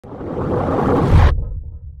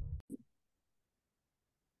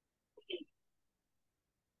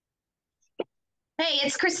Hey,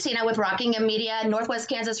 it's Kristina with Rockingham Media, Northwest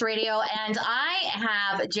Kansas Radio, and I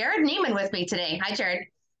have Jerrod Neimann with me today. Hi, Jerrod.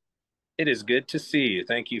 It is good to see you.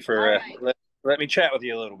 Thank you All for right. let me chat with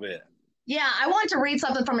you a little bit. Yeah, I want to read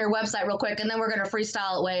something from your website real quick, and then we're going to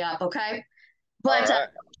freestyle it way up, okay? All But right.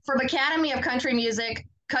 from Academy of Country Music,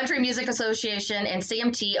 Country Music Association, and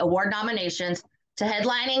CMT award nominations to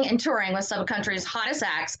headlining and touring with some of country's hottest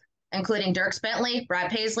acts, including Dierks Bentley,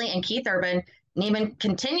 Brad Paisley, and Keith Urban, Neimann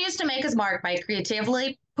continues to make his mark by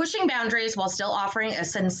creatively pushing boundaries while still offering a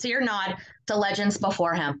sincere nod to legends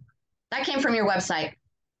before him. That came from your website.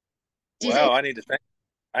 Do you think Well, I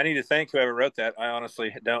need to thank whoever wrote that. I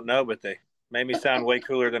honestly don't know, but they made me sound way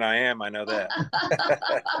cooler than I am. I know that.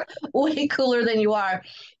 way cooler than you are?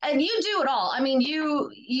 And you do it all. I mean,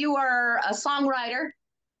 you are a songwriter,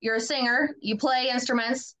 you're a singer, you play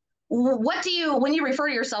instruments. What do you, when you refer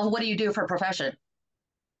to yourself, what do you do for a profession?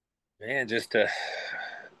 Man, just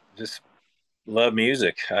love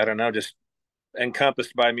music. I don't know, just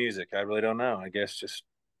encompassed by music. I really don't know. I guess just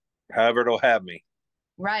however it'll have me.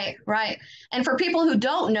 Right, right. And for people who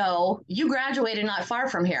don't know, you graduated not far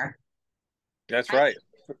from here, That's right?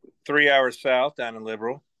 right. 3 hours south down in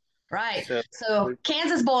Liberal. Right. So So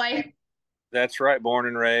Kansas boy, that's right. Born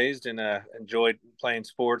and raised, and enjoyed playing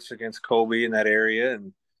sports against Colby in that area,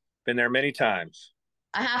 and been there many times.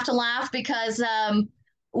 I have to laugh because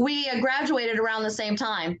we graduated around the same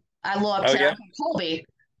time. I looked Oh and I'm yeah. from Colby,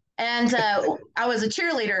 and I was a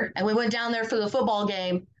cheerleader, and we went down there for the football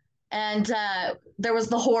game, and there was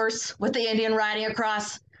the horse with the Indian riding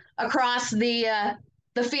across the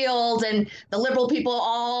field, and the liberal people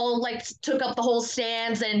all like took up the whole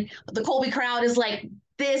stands, and the Colby crowd is like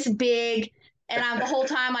this big, and the whole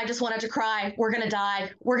time I just wanted to cry. We're gonna die.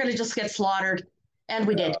 We're gonna just get slaughtered, and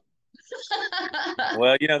we did.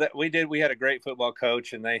 Well, that we did. We had a great football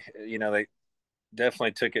coach, and they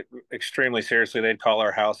definitely took it extremely seriously. They'd call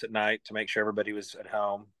our house at night to make sure everybody was at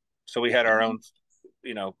home. So we had our own,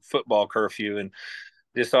 football curfew and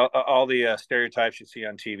just all the stereotypes you see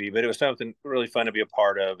on TV. But it was something really fun to be a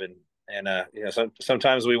part of, and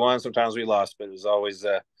sometimes we won, sometimes we lost, but it was always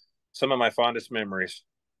some of my fondest memories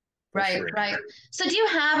for Right, sure. right. So, do you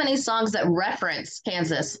have any songs that reference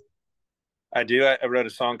Kansas? I do. I wrote a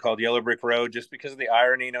song called Yellow Brick Road just because of the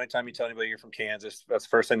irony. Anytime you tell anybody you're from Kansas, that's the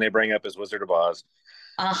first thing they bring up is Wizard of Oz.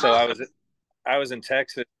 Uh So huh. I was in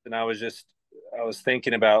Texas, and I was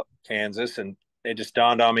thinking about Kansas, and it just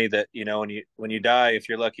dawned on me that when you die, if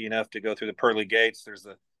you're lucky enough to go through the pearly gates, there's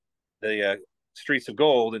the streets of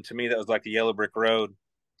gold, and to me that was like the yellow brick road,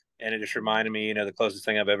 and it just reminded me, the closest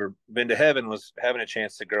thing I've ever been to heaven was having a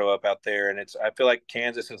chance to grow up out there, and I feel like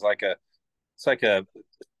Kansas is like a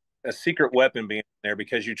secret weapon being there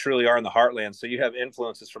because you truly are in the heartland. So you have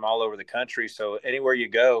influences from all over the country. So anywhere you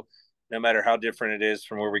go, no matter how different it is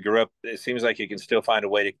from where we grew up, it seems like you can still find a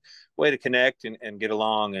way to connect and get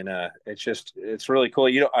along. And it's really cool.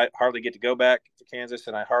 I hardly get to go back to Kansas,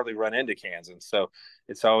 and I hardly run into Kansas. So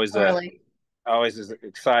it's always Really? always is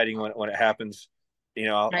exciting when it happens.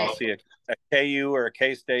 I'll Right. see a KU or a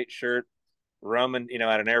K State shirt roaming,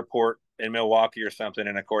 at an airport in Milwaukee or something.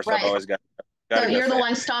 And of course, I've Right. always got So to go you're the say,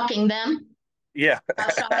 one stalking them, yeah,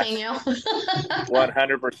 not stalking you.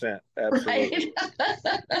 100%. Absolutely.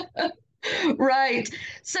 Right. Right.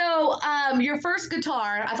 So your first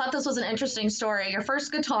guitar, I thought this was an interesting story. Your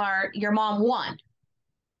first guitar, your mom won.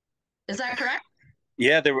 Is that correct?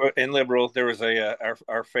 Yeah, there were in Liberal. There was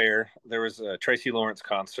our fair. There was a Tracy Lawrence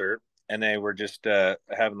concert, and they were just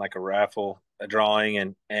having like a raffle, a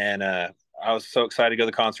drawing, and I was so excited to go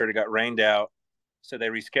to the concert. It got rained out, so they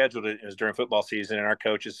rescheduled it. It was during football season, and our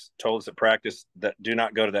coaches told us at practice that do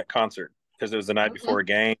not go to that concert because it was the night before Mhm. a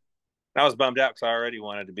game. And I was bummed out because I already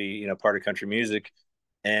wanted to be, part of country music.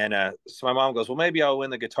 And so my mom goes, "Well, maybe I'll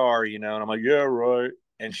win the guitar," and I'm like, "Yeah, right."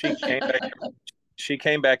 And she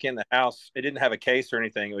came back in the house. It didn't have a case or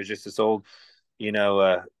anything. It was just this old, you know,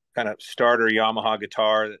 uh, kind of starter Yamaha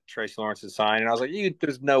guitar that Tracy Lawrence had signed. And I was like,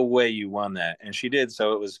 there's no way you won that. And she did.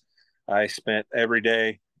 So I spent every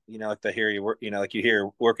day, like they hear you work, like you hear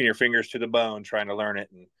working your fingers to the bone, trying to learn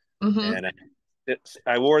it. Mhm. And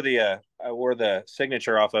I wore the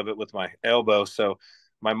signature off of it with my elbow. So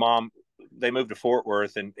my mom, they moved to Fort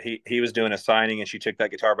Worth, and he was doing a signing, and she took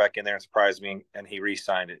that guitar back in there and surprised me, and he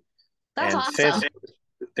re-signed it. That's And since awesome.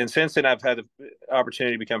 and since then, I've had the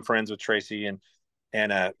opportunity to become friends with Tracy,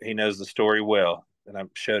 and he knows the story well. And I've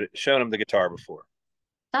shown him the guitar before.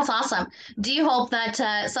 That's awesome. Do you hope that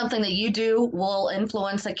something that you do will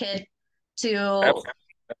influence a kid to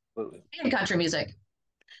Absolutely. be in country music?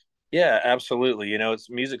 Yeah, absolutely. It's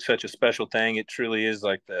music such a special thing. It truly is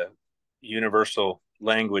like the universal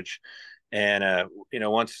language. And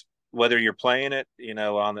once whether you're playing it,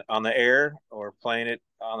 on the air or playing it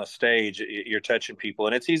on the stage, you're touching people.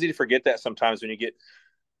 And it's easy to forget that sometimes when you get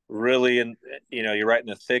really in, you're right in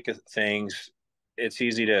the thick of things. It's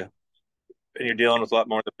easy to, and you're dealing with a lot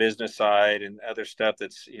more of the business side and other stuff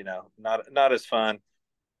that's, not as fun.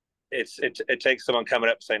 It takes someone coming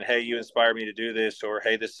up saying, "Hey, you inspired me to do this," or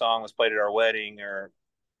 "Hey, this song was played at our wedding or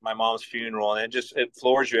my mom's funeral," and it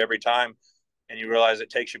floors you every time, and you realize it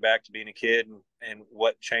takes you back to being a kid and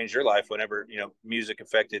what changed your life whenever music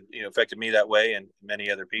affected me that way and many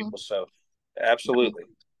other people. So, absolutely.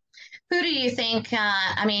 Who do you think?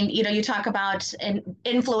 I mean, you talk about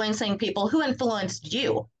influencing people. Who influenced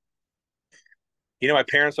you? My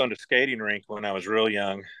parents owned a skating rink when I was real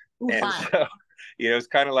young, Ooh, and fun. so it's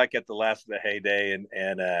kind of like at the last of the heyday,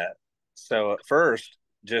 and so at first,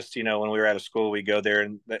 just when we were out of school, we go there,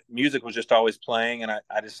 and the music was just always playing, and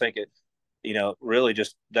I just think it, really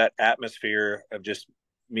just that atmosphere of just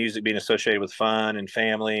music being associated with fun and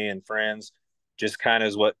family and friends, just kind of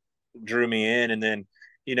is what drew me in, and then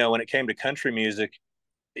when it came to country music,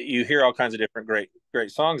 you hear all kinds of different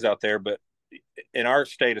great songs out there, but in our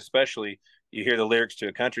state especially, you hear the lyrics to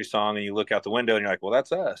a country song and you look out the window and you're like, well,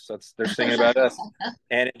 that's us. They're singing about us.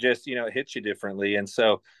 And it just, it hits you differently. And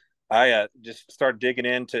so I just started digging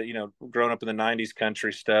into, growing up in the 90s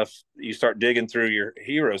country stuff. You start digging through your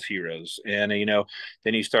heroes. And,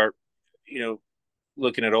 then you start,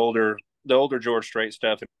 looking at the older George Strait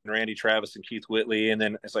stuff and Randy Travis and Keith Whitley. And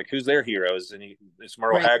then it's like, who's their heroes? And it's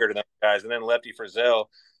Merle Right. Haggard and those guys. And then Lefty Frizzell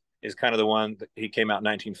is kind of the one that he came out in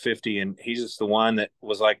 1950, and he's just the one that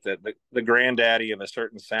was like the granddaddy of a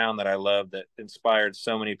certain sound that I love that inspired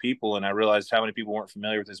so many people. And I realized how many people weren't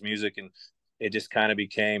familiar with his music, and it just kind of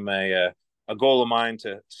became a goal of mine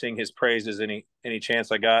to sing his praises any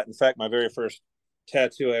chance I got. In fact, my very first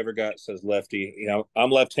tattoo I ever got says Lefty.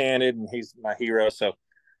 I'm left-handed, and he's my hero, so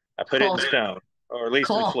I put it in stone, or at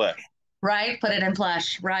least in flesh. Right, put it in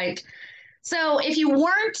flesh. Right. So if you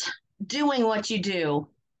weren't doing what you do,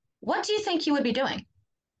 what do you think you would be doing?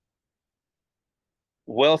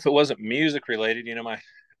 Well, if it wasn't music related,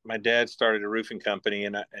 my dad started a roofing company,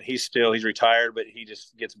 and he's retired, but he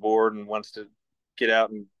just gets bored and wants to get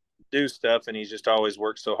out and do stuff, and he's just always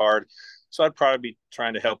worked so hard. So I'd probably be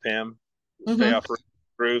trying to help him stay off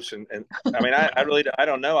roofs, and I mean, I really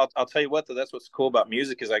don't know. I'll tell you what, though, that's what's cool about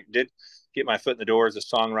music is I did get my foot in the door as a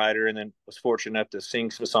songwriter, and then was fortunate enough to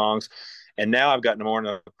sing some songs, and now I've gotten more on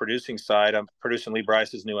the producing side. I'm producing Lee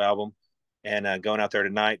Bryce's new album, and going out there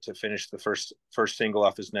tonight to finish the first single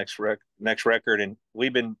off his next record. And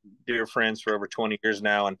we've been dear friends for over 20 years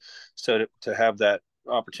now, and so to have that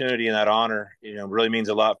opportunity and that honor, really means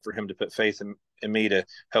a lot for him to put faith in me to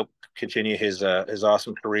help continue his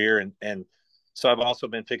awesome career. And so I've also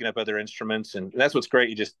been picking up other instruments, and that's what's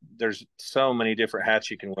great. There's so many different hats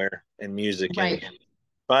you can wear in music, Right. and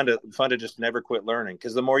fun to just never quit learning,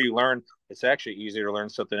 because the more you learn, it's actually easier to learn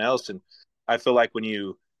something else. And I feel like when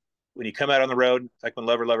you come out on the road, like when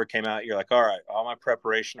Lover Lover came out, you're like, all right, all my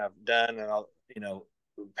preparation I've done, and I'll,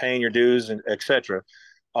 paying your dues and etc.,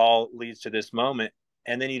 all leads to this moment.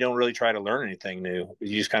 And then you don't really try to learn anything new.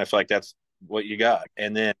 You just kind of feel like that's what you got.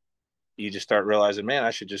 And then you just start realizing, man,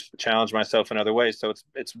 I should just challenge myself in other ways. So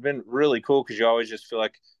it's been really cool, because you always just feel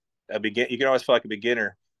like you can always feel like a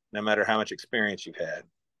beginner no matter how much experience you've had.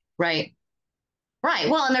 Right. Right.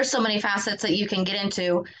 Well, and there's so many facets that you can get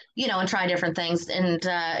into, and try different things. And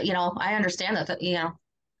I understand that,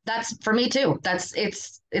 that's for me too.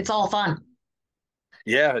 It's all fun.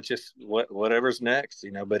 Yeah, it's just whatever's next,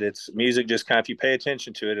 but it's music, just kind of, if you pay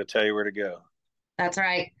attention to it, it'll tell you where to go. That's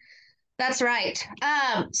right. That's right.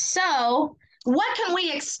 So what can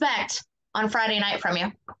we expect on Friday night from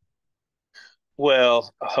you?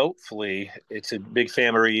 Well, hopefully it's a big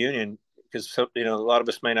family reunion, because a lot of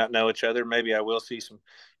us may not know each other. Maybe I will see some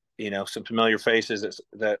familiar faces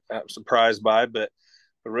that I'm surprised by, but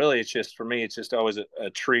really, it's just, for me, it's just always a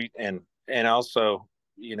treat. And also,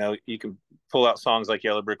 you can pull out songs like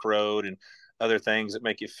Yellow Brick Road and other things that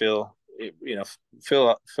make you feel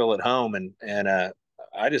at home. And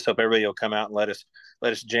I just hope everybody will come out and let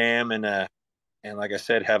us jam, and like I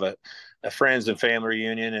said, have a friends and family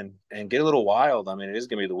reunion, and get a little wild. I mean, it is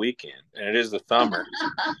going to be the weekend, and it is the summer.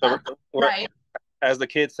 So Right. as the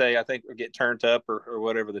kids say, I think we get turned up, or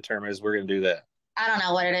whatever the term is. We're going to do that. I don't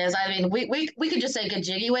know what it is. I mean, we could just say get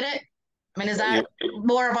jiggy with it. I mean, is that You,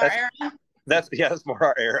 more of our that's, era? that's more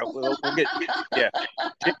our era. We'll get, yeah,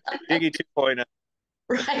 Jiggy 2.0.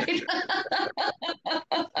 Right.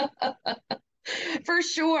 For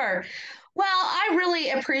sure. Well, I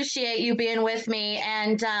really appreciate you being with me,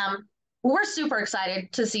 and we're super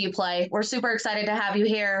excited to see you play. We're super excited to have you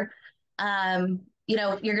here.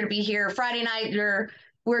 you're going to be here Friday night.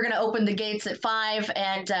 We're going to open the gates at 5,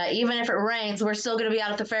 and even if it rains, we're still going to be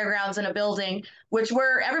out at the fairgrounds in a building, which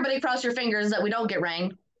everybody cross your fingers that we don't get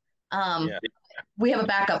rain. Yeah. We have a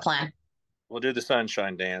backup plan. We'll do the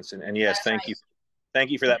sunshine dance, and yes, That's right.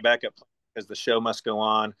 thank you for that backup plan, because the show must go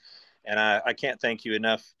on, and I can't thank you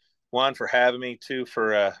enough. One, for having me. Two,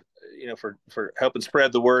 for for helping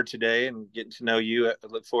spread the word today and getting to know you. I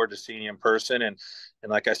look forward to seeing you in person, and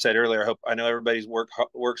like I said earlier, I know everybody's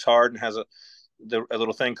works hard and has a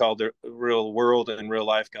little thing called the real world and real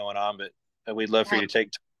life going on, but we'd love for you to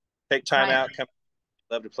take time out.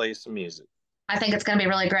 Love to play some music. I think it's going to be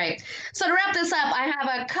really great. So to wrap this up, I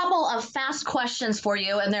have a couple of fast questions for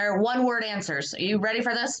you, and they're one-word answers. Are you ready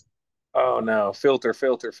for this? Oh no, filter.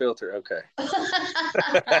 Okay.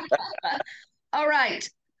 All right.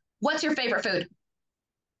 What's your favorite food?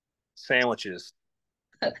 Sandwiches.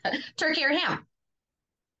 Turkey or ham?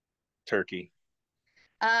 Turkey.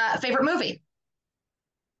 Favorite movie?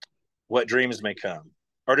 What Dreams May Come.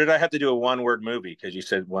 Or did I have to do a one-word movie because you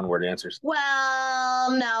said one-word answers?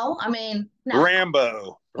 Well, no. I mean, no.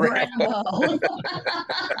 Rambo. All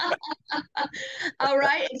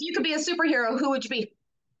right. If you could be a superhero, who would you be?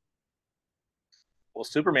 Well,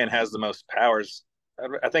 Superman has the most powers.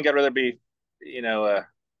 I think I'd rather be,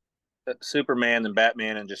 Superman than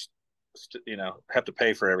Batman, and just, have to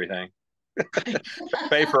pay for everything.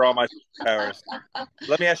 Pay for all my powers.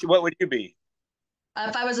 Let me ask you, what would you be?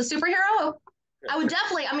 If I was a superhero, I would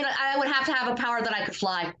definitely, I would have to have a power that I could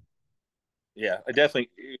fly. Yeah, I definitely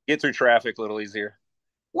get through traffic a little easier.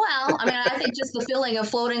 Well, I think just the feeling of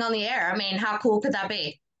floating on the air. How cool could that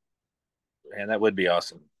be? Man, that would be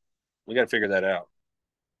awesome. We got to figure that out.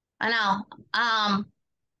 I know.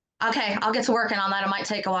 Okay, I'll get to working on that. It might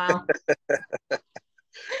take a while.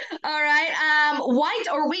 All right. White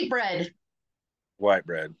or wheat bread? White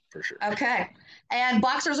bread, for sure. Okay. And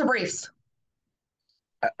boxers or briefs?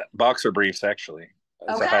 Boxer briefs, actually.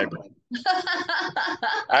 It's okay. A hybrid.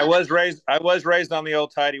 I was raised on the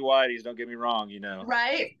old tidy whities. Don't get me wrong.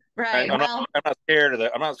 Right. I'm not scared of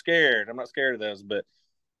that. I'm not scared of those, but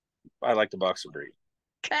I like the boxer brief.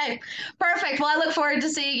 Okay, perfect. Well, I look forward to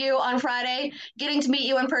seeing you on Friday, getting to meet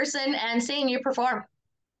you in person, and seeing you perform.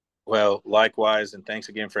 Well, likewise, and thanks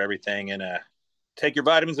again for everything. And take your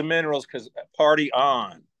vitamins and minerals, because party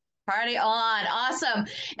on. Party on. Awesome.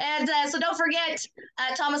 And so don't forget,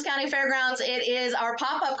 at Thomas County Fairgrounds, it is our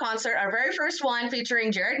pop-up concert, our very first one,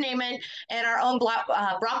 featuring Jerrod Neimann, and our own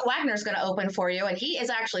Brock Wagner is going to open for you. And he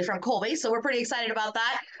is actually from Colby, so we're pretty excited about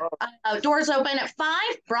that. Doors open at 5.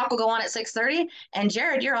 Brock will go on at 6:30. And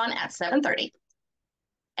Jerrod, you're on at 7:30.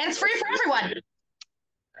 And it's free for everyone.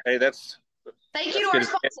 Hey, thank you to our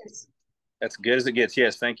sponsors. That's good as it gets.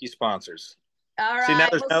 Yes, thank you, sponsors. All right. See,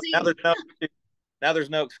 now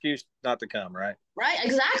there's no excuse not to come, right? Right,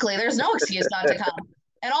 exactly. There's no excuse not to come.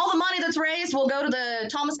 And all the money that's raised will go to the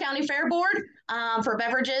Thomas County Fair Board for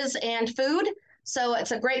beverages and food. So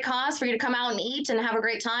it's a great cause for you to come out and eat and have a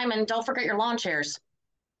great time. And don't forget your lawn chairs.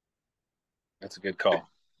 That's a good call.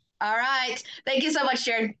 All right. Thank you so much,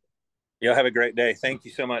 Jerrod. Y'all have a great day. Thank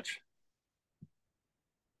you so much.